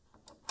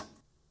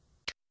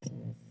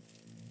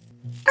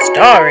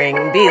starring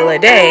Bela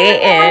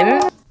Day in...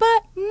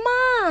 But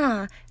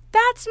Ma,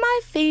 that's my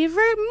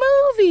favorite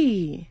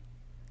movie.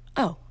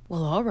 Oh,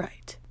 well, all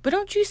right. But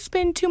don't you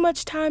spend too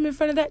much time in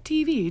front of that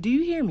TV, do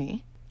you hear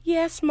me?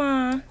 Yes,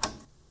 Ma.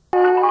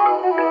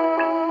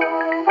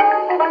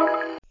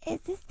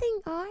 Is this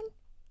thing on?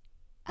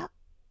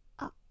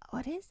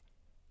 What is?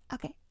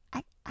 Okay,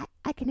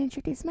 I can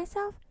introduce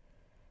myself.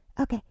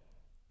 Okay,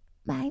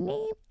 my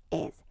name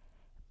is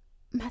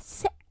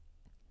Marcel.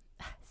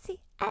 See,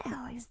 I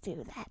always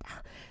do that.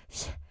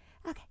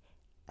 Okay,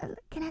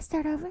 can I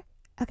start over?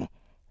 Okay,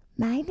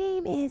 my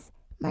name is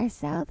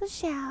Marcel the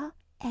Shell,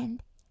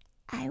 and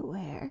I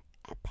wear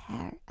a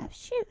pair of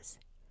shoes.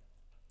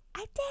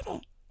 I did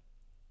it.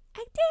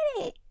 I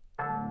did it.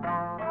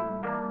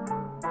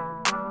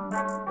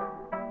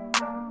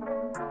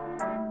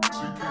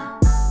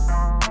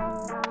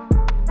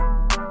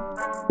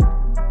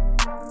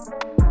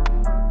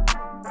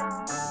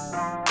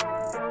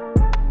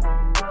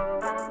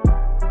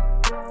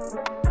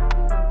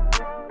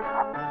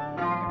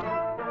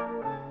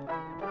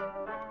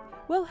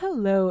 Well,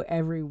 hello,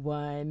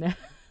 everyone.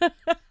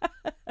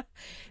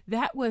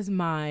 That was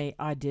my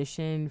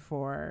audition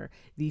for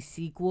the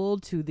sequel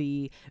to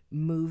the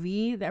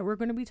movie that we're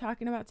going to be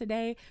talking about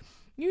today.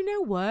 You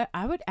know what?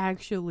 I would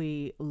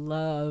actually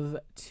love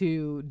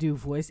to do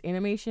voice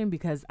animation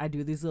because I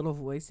do these little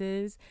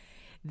voices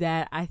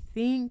that I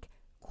think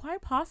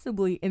quite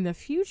possibly in the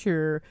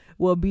future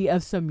will be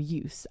of some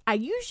use. I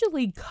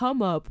usually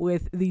come up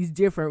with these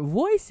different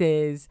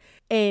voices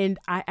and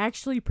I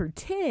actually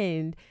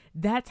pretend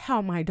that's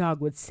how my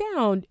dog would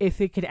sound if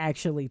it could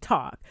actually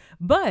talk.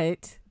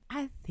 But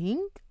I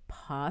think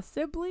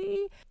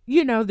possibly,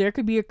 there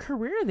could be a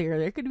career there.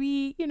 There could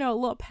be, a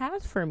little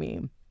path for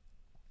me.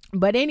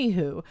 But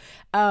anywho,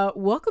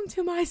 welcome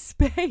to my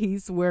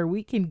space where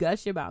we can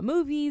gush about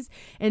movies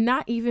and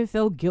not even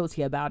feel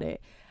guilty about it.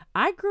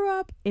 I grew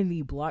up in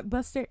the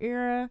Blockbuster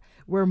era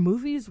where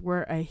movies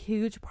were a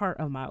huge part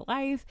of my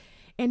life,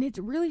 and it's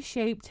really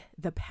shaped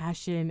the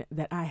passion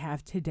that I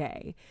have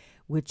today,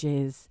 which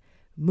is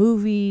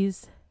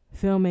movies,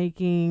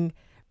 filmmaking,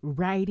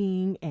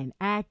 writing, and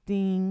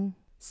acting.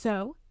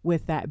 So,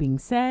 with that being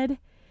said,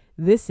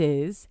 this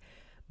is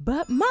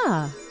But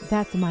Ma,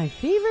 That's My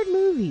Favorite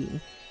Movie,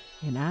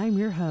 and I'm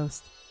your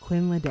host,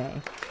 Quinn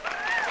Leday.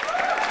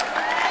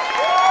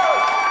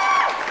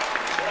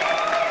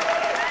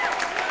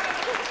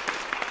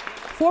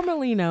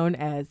 Formerly known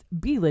as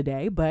Bela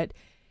Day, but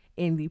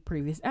in the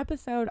previous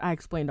episode, I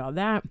explained all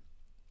that.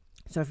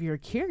 So if you're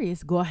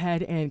curious, go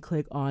ahead and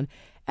click on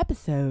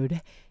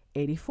episode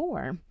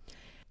 84.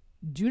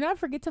 Do not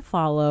forget to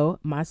follow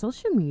my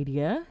social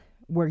media,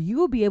 where you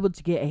will be able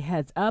to get a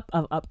heads up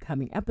of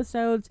upcoming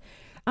episodes.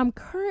 I'm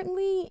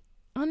currently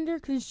under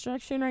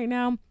construction right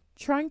now,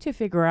 trying to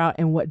figure out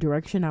in what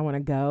direction I want to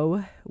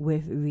go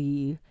with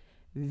the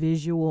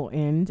visual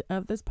end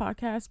of this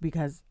podcast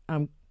because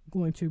I'm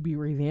going to be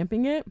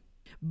revamping it.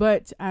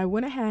 But I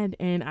went ahead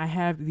and I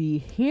have the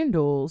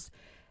handles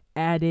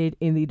added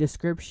in the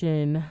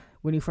description.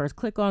 When you first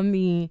click on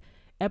the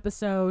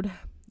episode,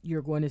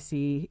 you're going to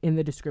see in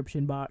the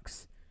description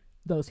box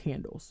those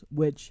handles,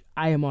 which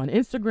I am on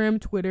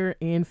Instagram, Twitter,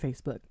 and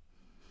Facebook.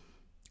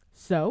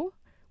 So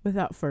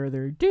without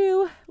further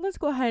ado, let's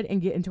go ahead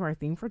and get into our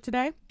theme for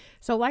today.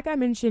 So like I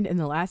mentioned in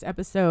the last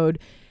episode,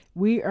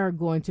 we are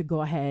going to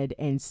go ahead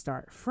and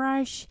start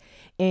fresh.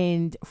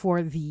 And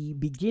for the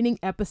beginning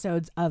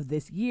episodes of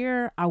this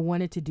year, I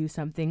wanted to do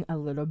something a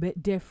little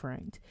bit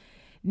different.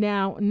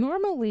 Now,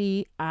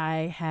 normally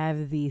I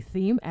have the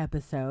theme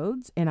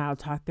episodes and I'll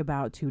talk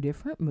about 2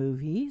 different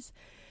movies.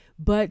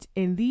 But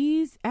in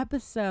these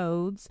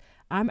episodes,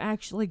 I'm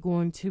actually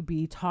going to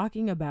be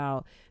talking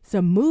about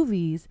some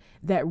movies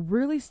that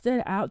really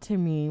stood out to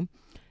me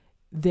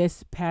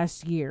this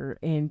past year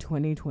in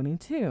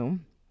 2022.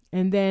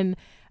 And then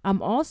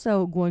I'm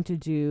also going to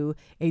do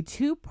a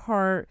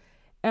 2-part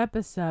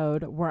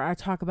episode where I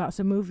talk about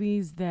some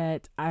movies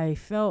that I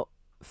felt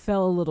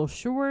fell a little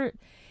short.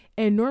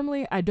 And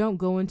normally I don't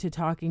go into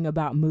talking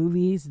about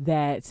movies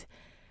that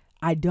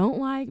I don't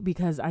like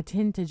because I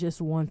tend to just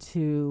want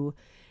to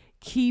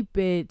keep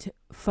it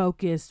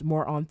focused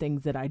more on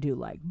things that I do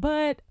like.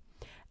 But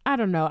I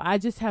don't know. I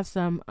just have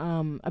some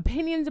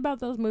opinions about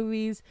those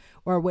movies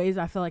or ways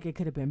I feel like it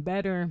could have been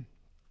better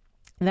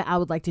that I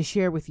would like to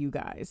share with you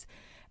guys.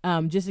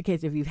 Just in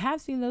case if you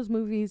have seen those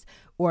movies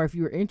or if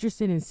you're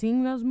interested in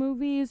seeing those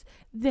movies,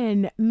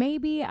 then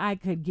maybe I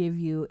could give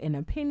you an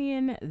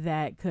opinion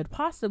that could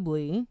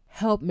possibly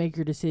help make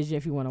your decision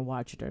if you want to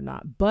watch it or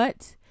not.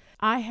 But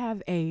I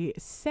have a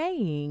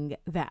saying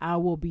that I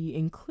will be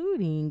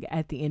including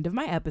at the end of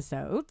my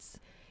episodes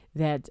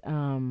that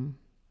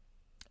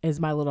is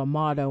my little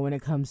motto when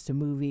it comes to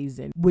movies.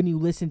 And when you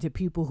listen to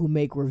people who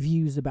make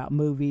reviews about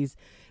movies,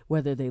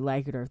 whether they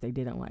like it or if they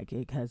didn't like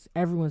it, because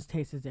everyone's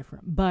taste is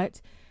different.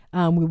 But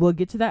we will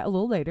get to that a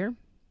little later.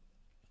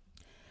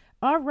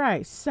 All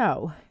right,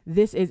 so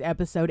this is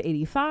episode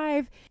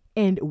 85,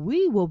 and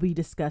we will be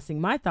discussing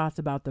my thoughts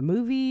about the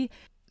movie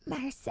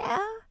Marcel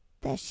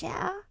the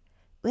Shell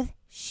with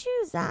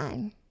Shoes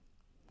On.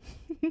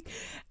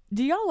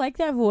 Do y'all like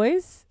that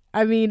voice?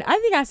 I mean, I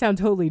think I sound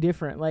totally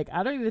different. Like,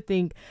 I don't even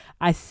think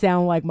I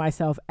sound like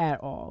myself at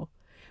all.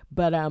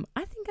 But I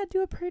think I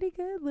do a pretty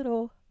good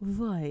little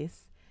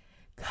voice.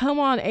 Come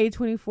on,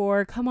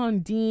 A24. Come on,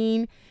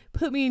 Dean.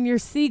 Put me in your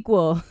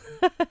sequel.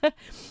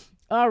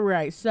 All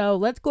right. So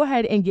let's go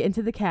ahead and get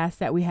into the cast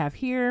that we have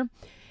here.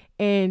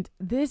 And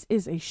this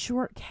is a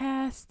short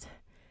cast.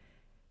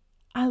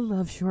 I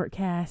love short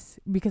casts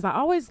because I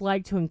always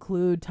like to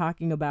include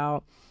talking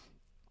about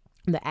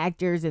the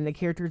actors and the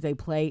characters they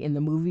play in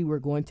the movie we're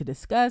going to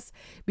discuss,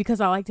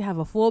 because I like to have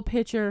a full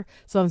picture.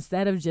 So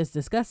instead of just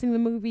discussing the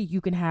movie,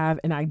 you can have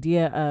an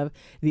idea of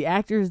the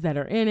actors that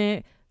are in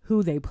it,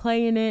 who they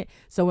play in it.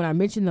 So when I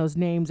mention those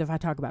names, if I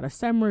talk about a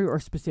summary or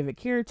specific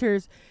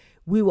characters,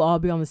 we will all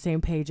be on the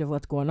same page of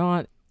what's going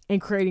on and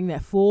creating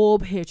that full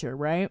picture,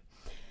 right?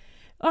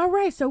 All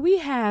right, so we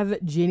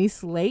have Jenny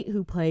Slate,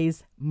 who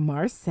plays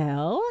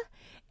Marcel,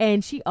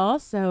 and she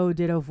also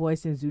did a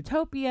voice in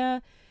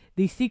Zootopia,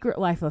 The Secret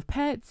Life of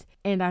Pets,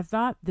 and I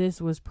thought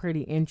this was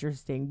pretty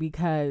interesting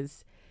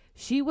because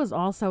she was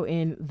also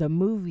in the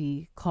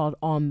movie called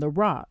On the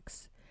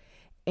Rocks.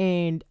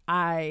 And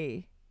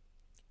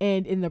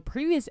in the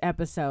previous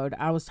episode,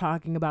 I was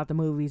talking about the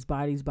movies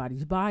Bodies,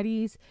 Bodies,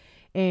 Bodies,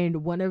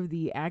 and one of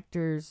the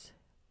actresses'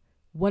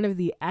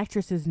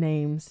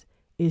 names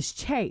is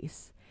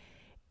Chase.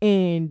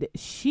 And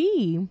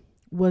she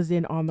was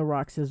in On the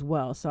Rocks as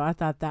well. So I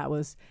thought that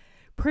was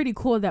pretty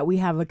cool that we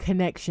have a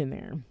connection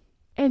there.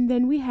 And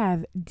then we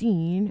have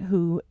Dean,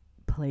 who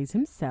plays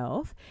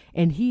himself,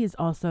 and he is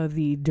also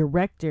the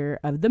director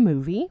of the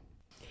movie.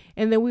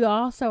 And then we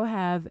also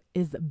have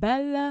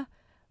Isabella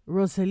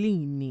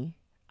Rossellini.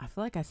 I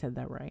feel like I said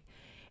that right.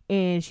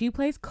 And she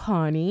plays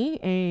Connie,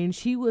 and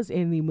she was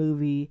in the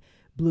movie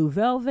Blue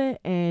Velvet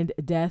and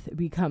Death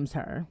Becomes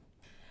Her.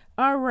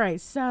 All right,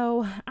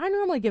 so I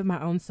normally give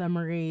my own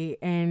summary,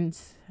 and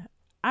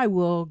I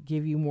will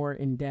give you more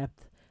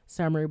in-depth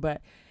summary,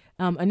 but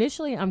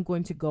initially I'm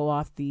going to go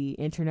off the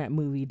Internet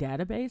Movie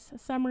Database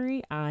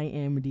summary,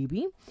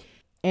 IMDb,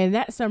 and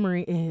that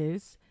summary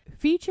is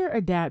feature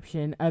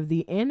adaptation of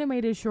the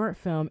animated short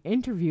film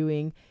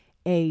interviewing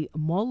a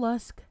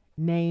mollusk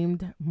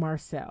named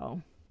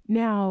Marcel.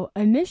 Now,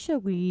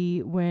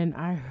 initially, when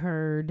I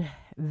heard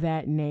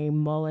that name,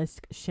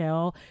 mollusk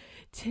shell,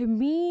 to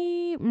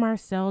me,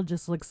 Marcel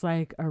just looks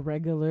like a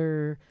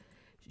regular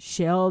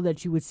shell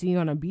that you would see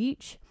on a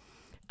beach.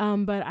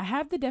 But I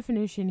have the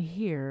definition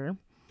here.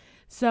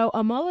 So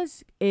a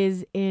mollusk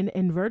is an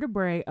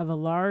invertebrate of a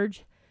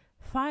large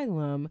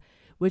phylum,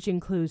 which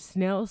includes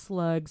snails,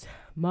 slugs,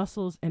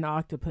 mussels, and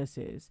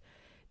octopuses.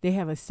 They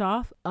have a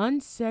soft,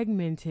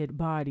 unsegmented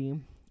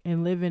body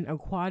and live in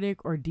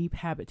aquatic or deep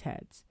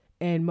habitats.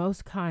 And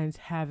most kinds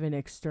have an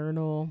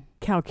external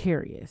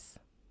calcareous.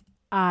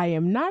 I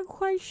am not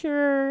quite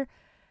sure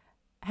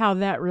how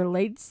that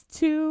relates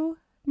to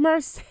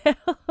Marcel.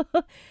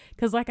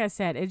 Because like I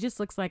said, it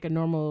just looks like a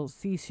normal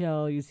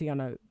seashell you see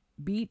on a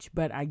beach.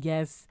 But I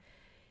guess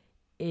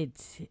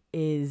it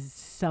is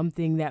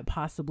something that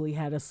possibly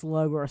had a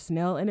slug or a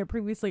snail in it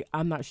previously.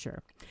 I'm not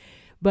sure.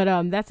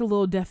 But that's a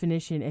little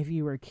definition if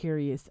you were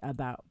curious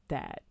about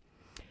that.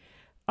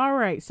 All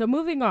right, so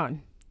moving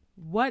on.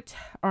 What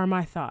are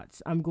my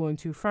thoughts? I'm going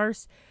to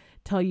first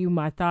tell you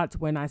my thoughts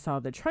when I saw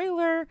the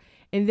trailer,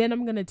 and then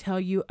I'm going to tell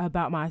you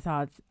about my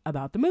thoughts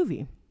about the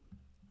movie.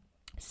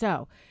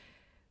 So,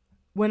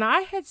 when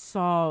I had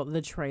saw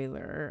the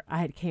trailer, I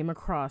had came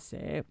across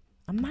it.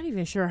 I'm not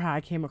even sure how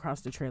I came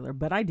across the trailer,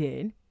 but I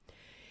did.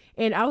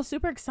 And I was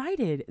super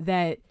excited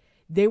that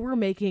they were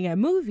making a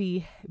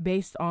movie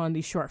based on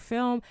the short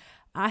film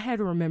I had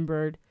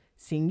remembered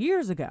seeing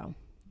years ago.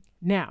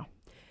 Now,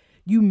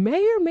 you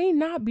may or may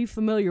not be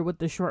familiar with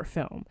the short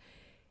film.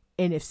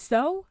 And if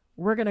so,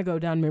 we're going to go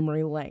down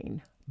memory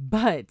lane.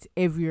 But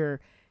if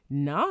you're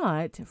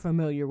not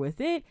familiar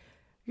with it,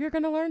 you're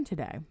going to learn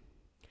today.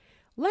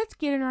 Let's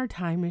get in our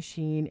time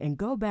machine and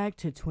go back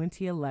to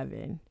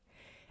 2011.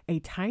 A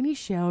tiny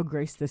shell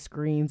graced the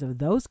screens of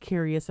those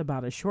curious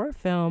about a short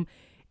film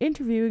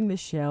interviewing the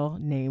shell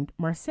named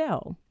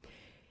Marcel.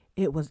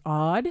 It was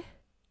odd,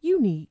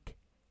 unique,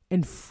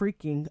 and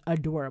freaking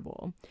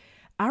adorable.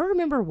 I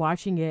remember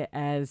watching it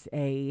as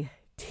a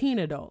teen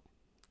adult.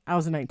 I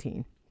was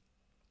 19.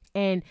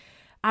 And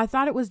I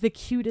thought it was the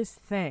cutest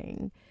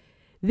thing.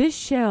 This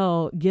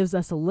shell gives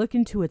us a look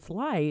into its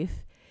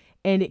life,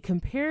 and it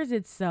compares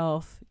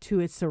itself to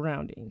its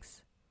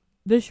surroundings.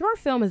 The short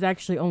film is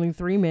actually only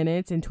 3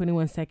 minutes and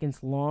 21 seconds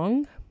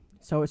long,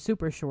 so it's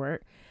super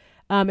short.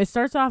 It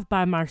starts off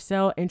by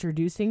Marcel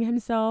introducing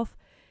himself,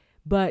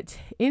 but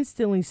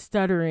instantly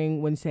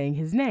stuttering when saying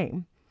his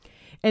name.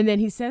 And then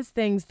he says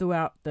things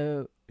throughout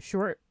the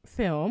short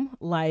film,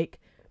 like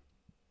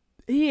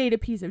he ate a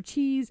piece of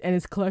cheese and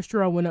his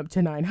cholesterol went up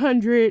to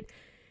 900.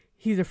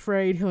 He's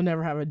afraid he'll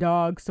never have a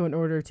dog. So in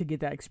order to get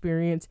that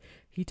experience,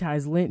 he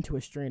ties lint to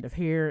a strand of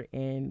hair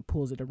and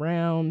pulls it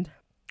around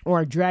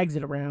or drags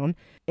it around.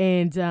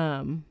 And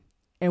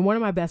one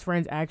of my best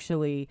friends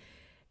actually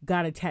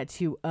got a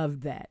tattoo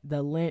of that,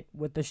 the lint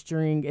with the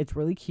string. It's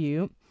really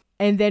cute.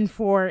 And then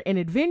for an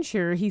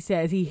adventure, he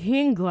says he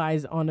hang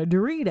glides on a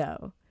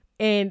Dorito.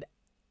 And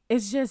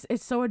it's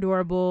so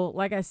adorable.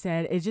 Like I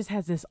said, it just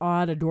has this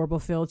odd, adorable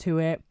feel to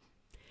it.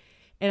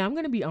 And I'm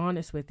going to be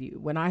honest with you.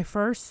 When I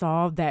first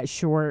saw that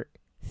short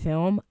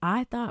film,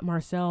 I thought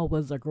Marcel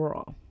was a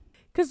girl.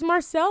 Because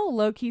Marcel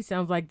low-key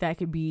sounds like that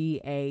could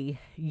be a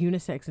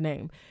unisex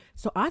name.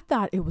 So I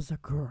thought it was a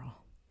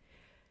girl.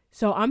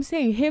 So I'm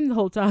saying him the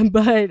whole time,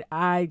 but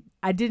I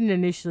didn't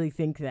initially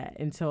think that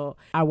until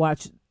I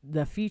watched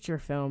the feature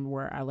film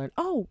where I learned,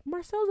 oh,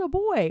 Marcel's a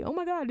boy. Oh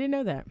my God, I didn't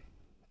know that.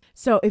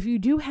 So if you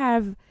do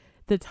have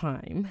the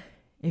time,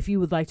 if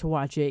you would like to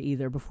watch it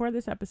either before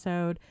this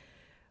episode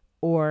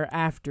or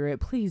after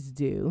it, please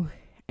do.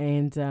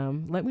 And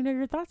let me know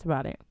your thoughts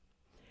about it.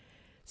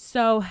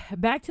 So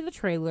back to the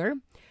trailer.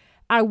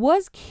 I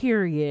was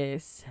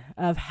curious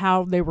of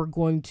how they were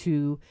going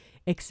to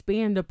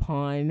expand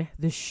upon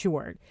the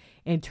short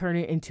and turn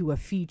it into a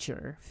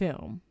feature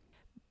film.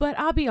 But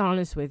I'll be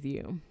honest with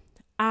you.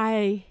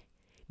 I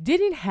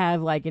didn't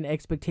have like an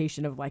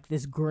expectation of like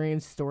this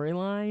grand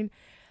storyline.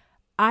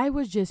 I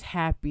was just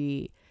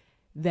happy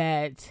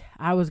that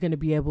I was going to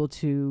be able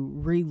to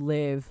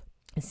relive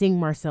seeing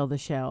Marcel the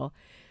Shell,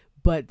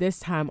 but this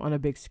time on a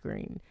big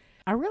screen.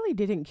 I really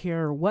didn't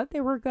care what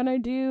they were going to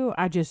do.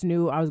 I just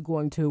knew I was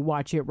going to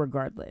watch it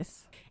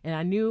regardless. And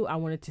I knew I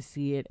wanted to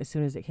see it as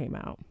soon as it came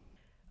out.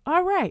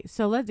 All right,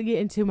 so let's get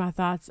into my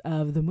thoughts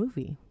of the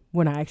movie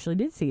when I actually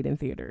did see it in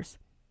theaters.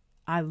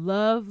 I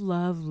love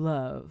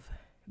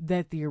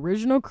that the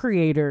original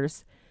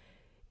creators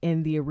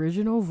and the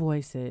original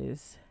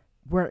voices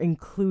were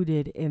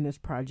included in this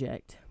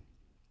project,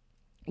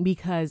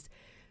 because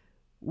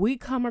we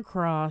come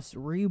across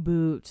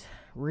reboot,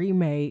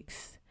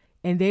 remakes,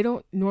 and they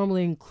don't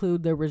normally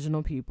include the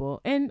original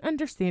people, and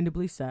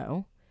understandably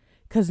so,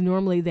 because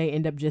normally they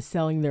end up just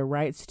selling their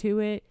rights to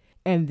it.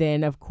 And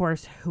then, of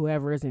course,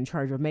 whoever is in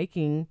charge of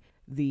making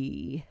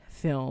the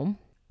film,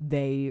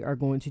 they are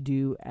going to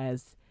do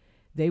as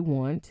they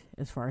want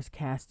as far as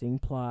casting,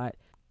 plot,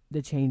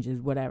 the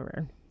changes,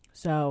 whatever.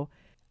 So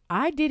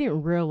I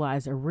didn't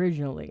realize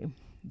originally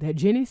that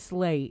Jenny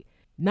Slate,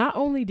 not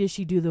only did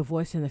she do the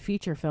voice in the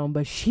feature film,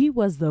 but she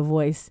was the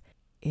voice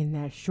in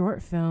that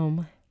short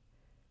film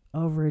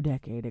over a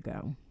decade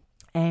ago.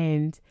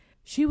 And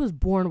she was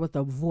born with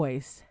a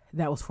voice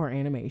that was for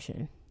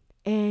animation.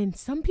 And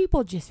some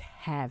people just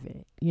have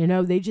it,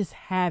 they just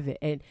have it.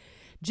 And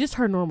just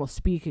her normal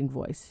speaking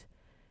voice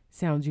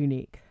sounds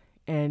unique.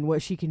 And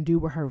what she can do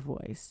with her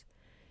voice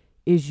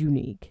is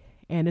unique.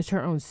 And it's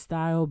her own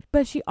style.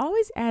 But she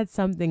always adds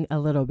something a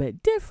little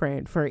bit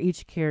different for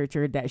each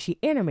character that she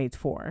animates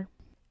for.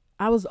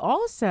 I was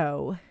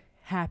also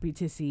happy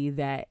to see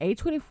that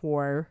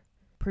A24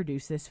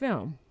 produced this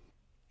film.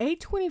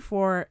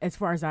 A24, as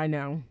far as I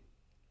know,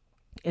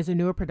 is a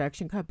newer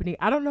production company.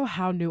 I don't know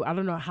how new. I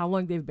don't know how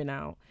long they've been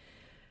out.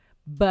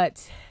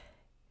 But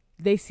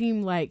they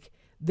seem like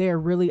they're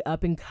really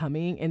up and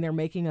coming and they're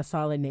making a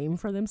solid name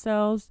for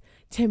themselves.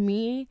 To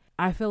me,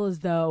 I feel as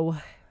though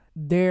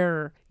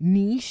their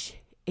niche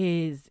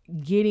is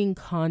getting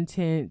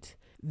content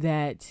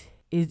that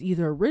is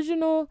either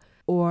original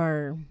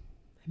or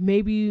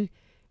maybe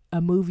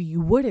a movie you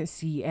wouldn't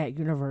see at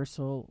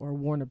Universal or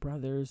Warner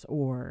Brothers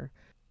or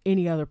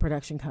any other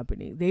production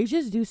company. They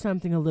just do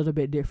something a little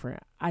bit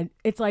different.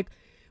 It's like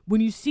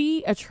when you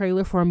see a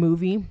trailer for a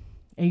movie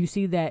and you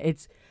see that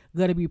it's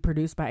going to be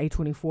produced by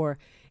A24,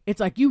 it's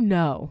like,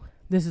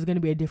 this is going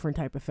to be a different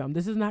type of film.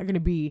 This is not going to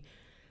be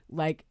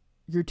like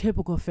your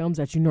typical films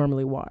that you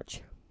normally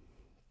watch.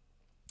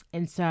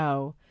 And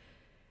so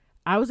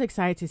I was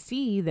excited to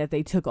see that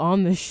they took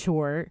on this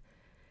short,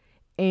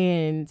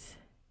 and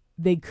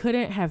they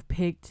couldn't have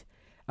picked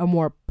a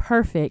more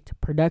perfect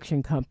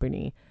production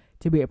company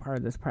to be a part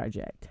of this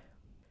project.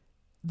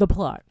 The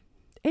plot,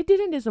 it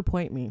didn't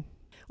disappoint me.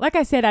 Like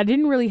I said, I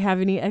didn't really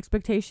have any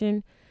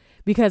expectation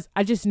because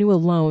I just knew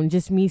alone,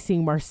 just me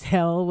seeing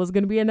Marcel was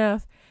going to be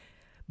enough.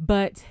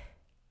 But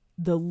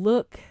the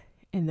look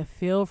and the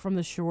feel from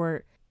the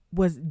short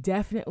was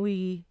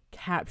definitely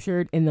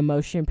captured in the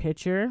motion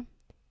picture.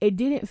 It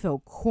didn't feel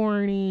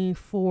corny,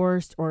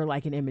 forced, or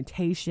like an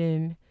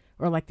imitation,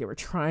 or like they were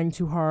trying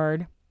too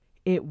hard.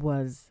 It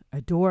was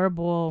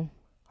adorable,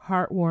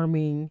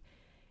 heartwarming,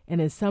 and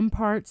in some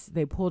parts,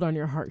 they pulled on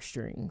your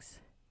heartstrings.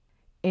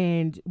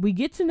 And we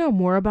get to know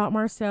more about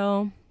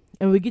Marcel,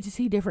 and we get to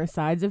see different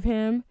sides of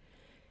him.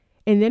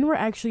 And then we're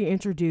actually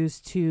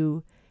introduced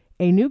to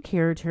a new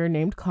character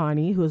named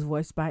Connie, who is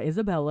voiced by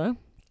Isabella.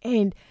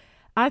 And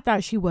I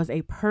thought she was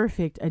a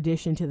perfect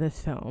addition to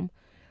this film.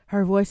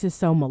 Her voice is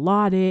so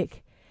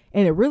melodic,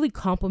 and it really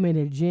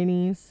complemented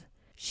Jenny's.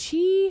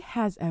 She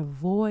has a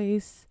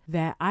voice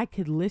that I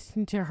could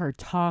listen to her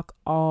talk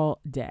all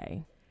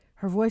day.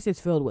 Her voice is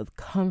filled with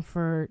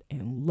comfort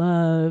and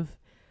love.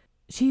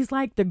 She's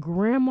like the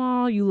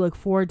grandma you look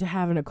forward to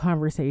having a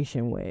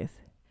conversation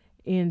with.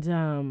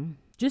 And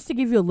just to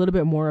give you a little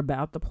bit more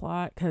about the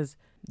plot, because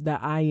the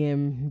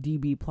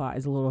IMDb plot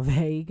is a little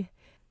vague.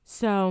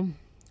 So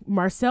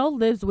Marcel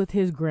lives with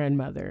his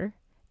grandmother,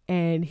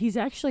 and he's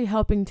actually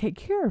helping take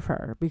care of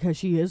her because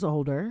she is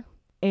older.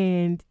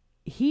 And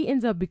he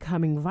ends up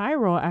becoming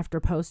viral after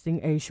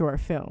posting a short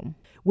film,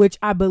 which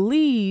I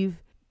believe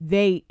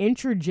they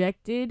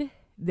interjected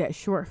that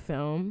short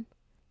film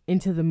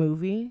into the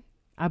movie,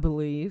 I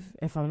believe,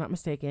 if I'm not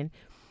mistaken,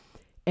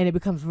 and it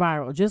becomes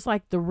viral, just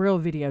like the real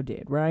video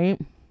did, right?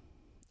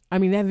 I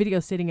mean, that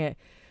video's sitting at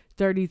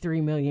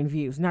 33 million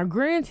views. Now,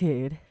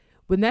 granted,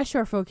 when that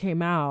short film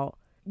came out,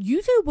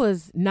 YouTube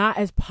was not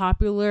as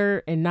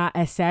popular and not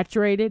as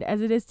saturated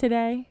as it is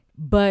today,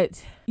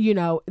 but, you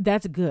know,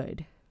 that's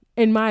good.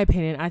 In my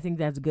opinion, I think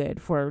that's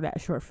good for that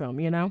short film,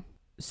 you know?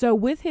 So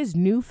with his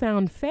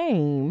newfound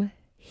fame,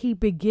 he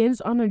begins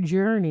on a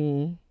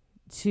journey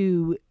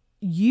to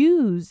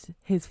use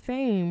his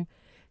fame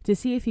to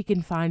see if he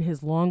can find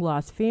his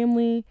long-lost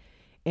family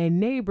and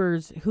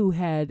neighbors who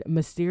had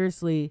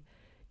mysteriously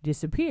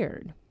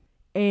disappeared.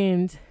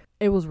 And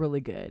it was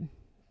really good.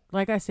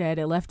 Like I said,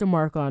 it left a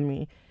mark on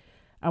me.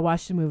 I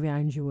watched the movie. I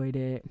enjoyed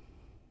it.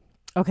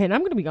 Okay, and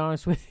I'm going to be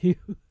honest with you.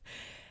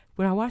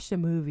 When I watched the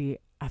movie,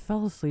 I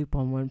fell asleep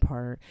on one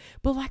part.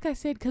 But like I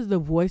said, because the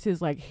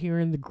voices, like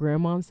hearing the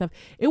grandma and stuff,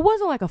 it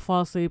wasn't like a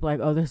fall asleep, like,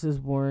 oh, this is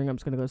boring, I'm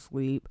just going to go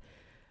sleep.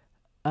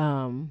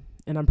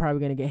 And I'm probably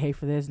going to get hate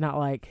for this. Not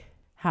like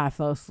how I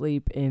fell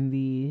asleep in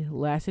the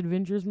last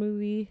Avengers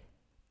movie,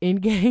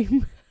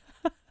 Endgame.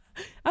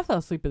 I fell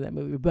asleep in that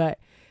movie, but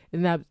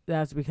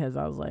that's because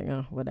I was like,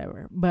 oh,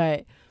 whatever.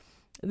 But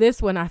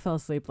this one, I fell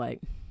asleep, like,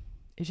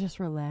 it just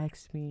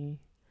relaxed me.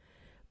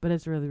 But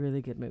it's a really,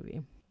 really good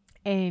movie.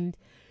 And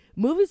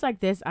movies like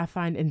this I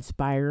find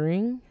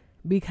inspiring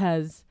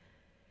because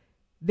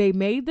they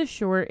made the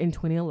short in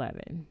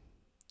 2011.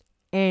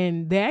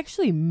 And they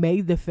actually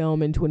made the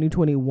film in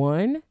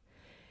 2021,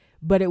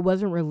 but it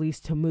wasn't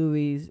released to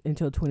movies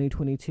until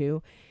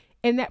 2022.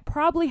 And that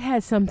probably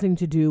has something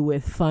to do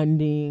with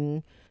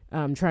funding,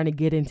 trying to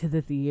get into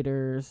the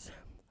theaters.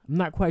 I'm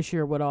not quite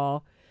sure what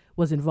all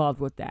was involved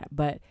with that,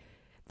 but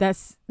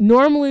that's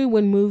normally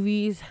when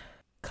movies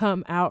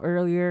come out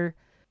earlier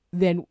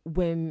than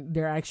when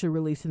they're actually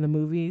released in the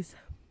movies.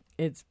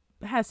 It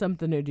has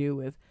something to do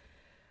with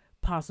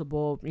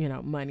possible,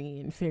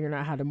 money and figuring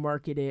out how to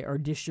market it or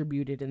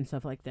distribute it and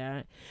stuff like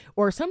that.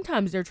 Or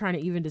sometimes they're trying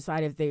to even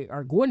decide if they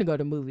are going to go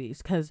to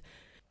movies, because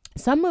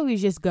some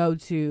movies just go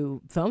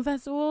to film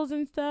festivals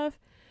and stuff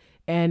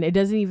and it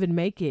doesn't even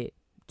make it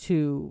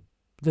to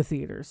the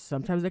theaters.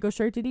 Sometimes they go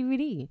straight to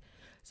DVD.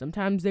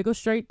 Sometimes they go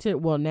straight to,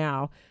 well,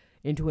 now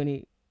in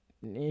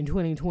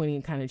 2020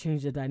 it kind of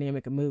changed the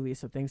dynamic of movies,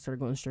 so things started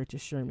going straight to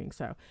streaming.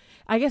 So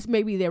I guess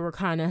maybe they were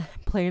kind of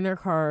playing their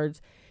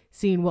cards,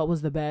 seeing what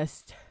was the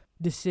best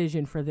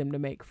decision for them to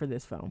make for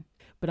this film.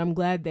 But I'm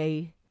glad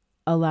they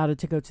allowed it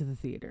to go to the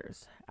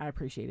theaters. I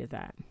appreciated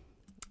that.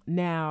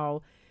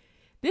 Now,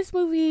 this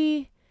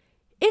movie,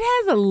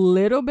 it has a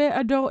little bit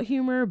adult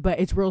humor, but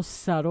it's real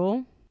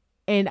subtle.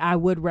 And I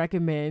would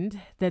recommend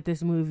that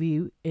this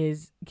movie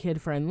is kid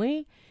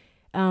friendly.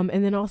 And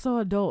then also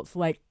adults,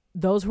 like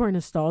those who are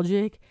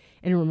nostalgic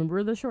and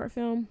remember the short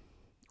film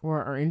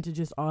or are into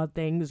just odd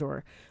things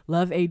or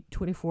love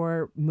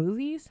A24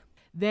 movies,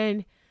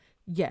 then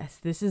yes,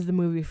 this is the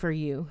movie for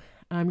you.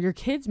 Your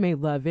kids may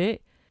love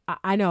it.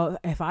 I know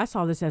if I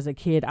saw this as a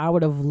kid, I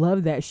would have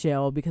loved that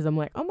shell because I'm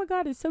like, oh my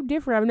God, it's so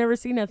different. I've never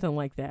seen nothing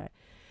like that.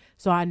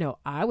 So I know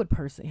I would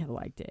personally have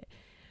liked it.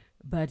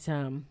 But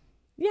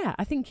yeah,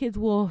 I think kids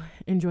will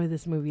enjoy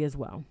this movie as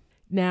well.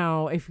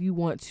 Now, if you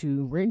want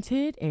to rent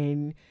it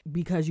and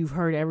because you've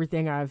heard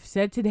everything I've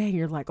said today, and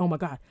you're like, oh my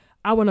God,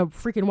 I want to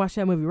freaking watch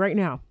that movie right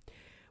now.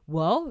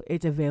 Well,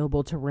 it's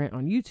available to rent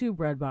on YouTube,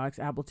 Redbox,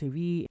 Apple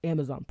TV,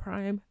 Amazon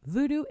Prime,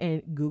 Vudu,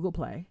 and Google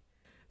Play.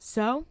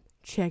 So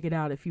check it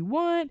out if you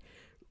want.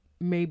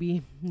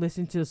 Maybe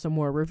listen to some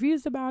more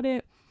reviews about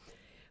it.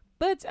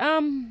 But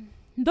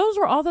those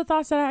were all the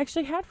thoughts that I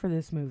actually had for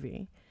this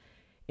movie.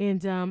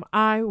 And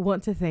I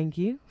want to thank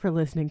you for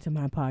listening to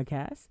my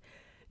podcast.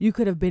 You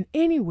could have been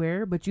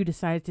anywhere, but you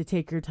decided to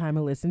take your time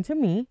and listen to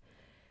me.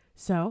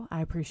 So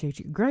I appreciate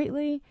you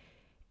greatly.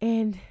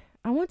 And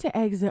I want to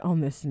exit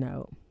on this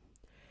note.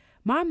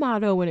 My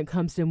motto when it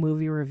comes to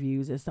movie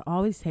reviews is to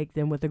always take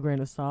them with a grain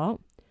of salt.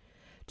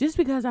 Just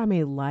because I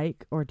may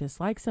like or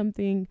dislike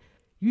something,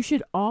 you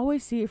should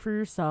always see it for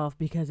yourself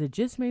because it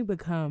just may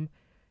become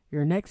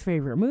your next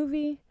favorite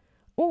movie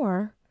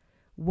or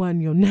one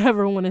you'll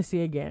never want to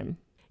see again.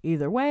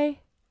 Either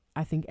way,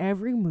 I think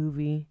every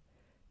movie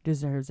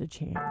deserves a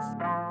chance.